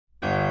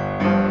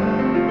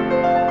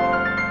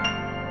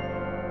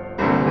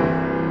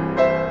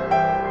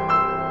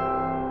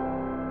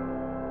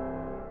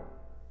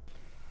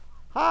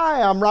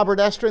I'm Robert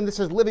Estrin. This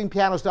is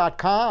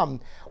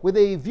livingpianos.com with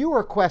a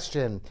viewer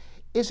question.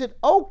 Is it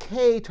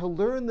okay to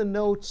learn the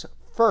notes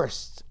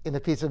first in a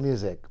piece of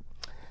music?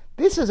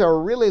 This is a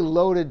really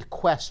loaded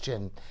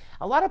question.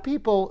 A lot of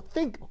people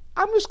think,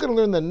 I'm just going to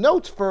learn the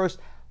notes first.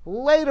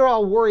 Later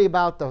I'll worry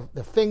about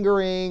the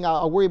fingering,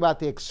 I'll worry about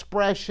the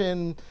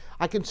expression.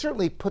 I can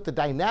certainly put the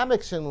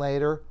dynamics in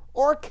later,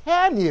 or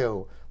can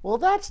you? Well,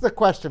 that's the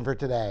question for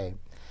today.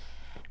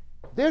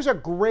 There's a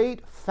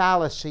great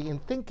fallacy in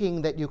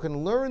thinking that you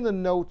can learn the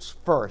notes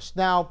first.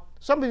 Now,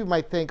 some of you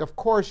might think, of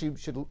course, you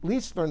should at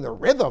least learn the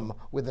rhythm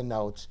with the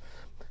notes.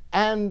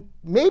 And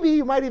maybe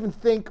you might even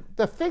think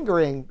the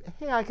fingering,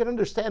 hey, I can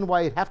understand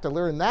why you'd have to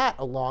learn that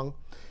along.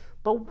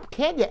 But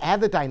can't you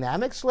add the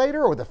dynamics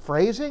later or the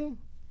phrasing?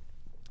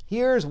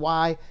 Here's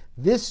why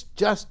this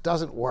just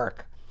doesn't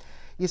work.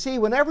 You see,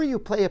 whenever you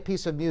play a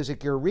piece of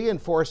music, you're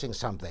reinforcing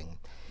something.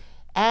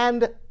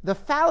 And the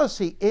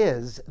fallacy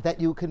is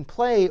that you can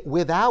play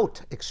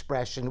without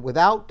expression,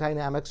 without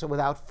dynamics, and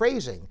without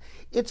phrasing.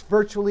 It's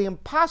virtually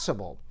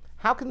impossible.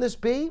 How can this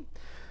be?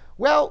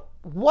 Well,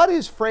 what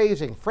is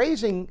phrasing?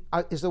 Phrasing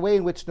is the way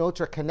in which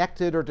notes are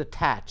connected or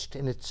detached,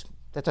 and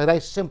that's a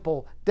nice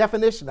simple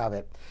definition of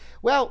it.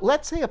 Well,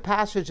 let's say a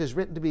passage is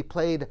written to be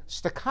played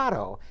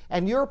staccato,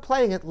 and you're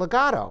playing it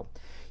legato.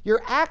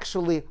 You're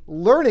actually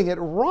learning it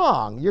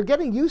wrong. You're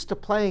getting used to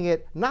playing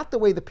it not the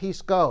way the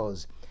piece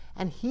goes.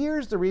 And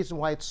here's the reason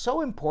why it's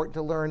so important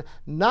to learn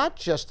not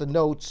just the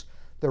notes,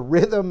 the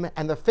rhythm,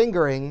 and the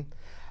fingering,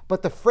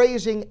 but the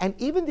phrasing and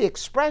even the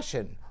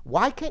expression.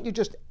 Why can't you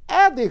just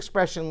add the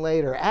expression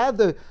later? Add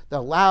the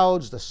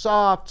louds, the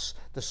softs,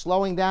 the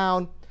slowing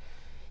down.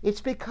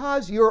 It's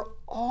because you're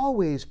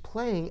always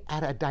playing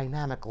at a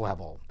dynamic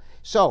level.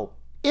 So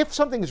if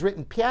something's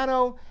written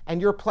piano and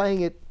you're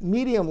playing it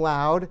medium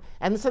loud,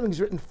 and something's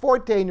written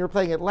forte and you're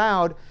playing it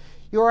loud,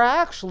 you're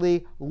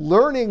actually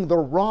learning the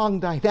wrong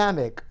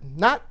dynamic.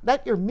 Not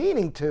that you're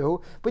meaning to,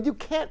 but you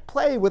can't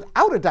play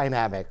without a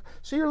dynamic.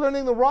 So you're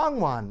learning the wrong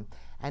one.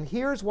 And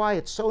here's why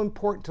it's so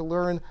important to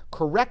learn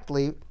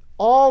correctly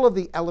all of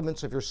the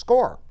elements of your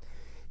score.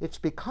 It's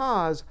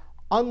because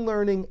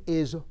unlearning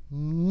is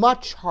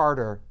much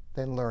harder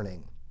than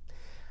learning.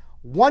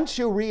 Once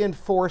you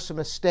reinforce a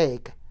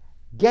mistake,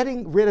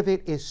 getting rid of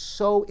it is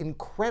so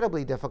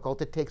incredibly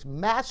difficult. It takes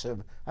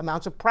massive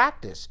amounts of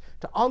practice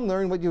to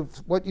unlearn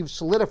what you've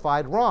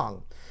solidified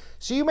wrong.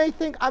 So you may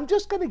think, I'm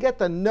just going to get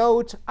the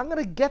notes, I'm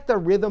going to get the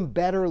rhythm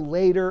better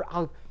later.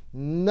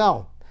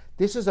 No,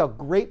 this is a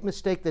great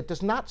mistake that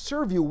does not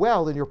serve you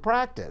well in your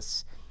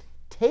practice.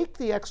 Take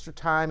the extra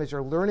time as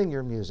you're learning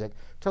your music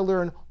to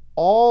learn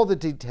all the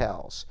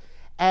details.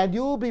 And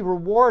you will be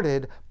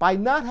rewarded by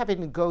not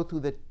having to go through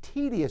the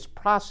tedious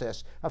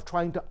process of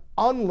trying to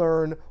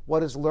unlearn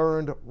what is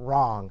learned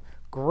wrong.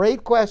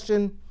 Great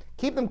question.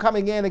 Keep them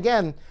coming in.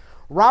 Again,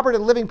 Robert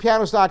at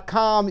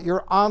livingpianos.com,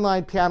 your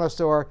online piano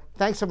store.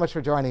 Thanks so much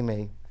for joining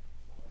me.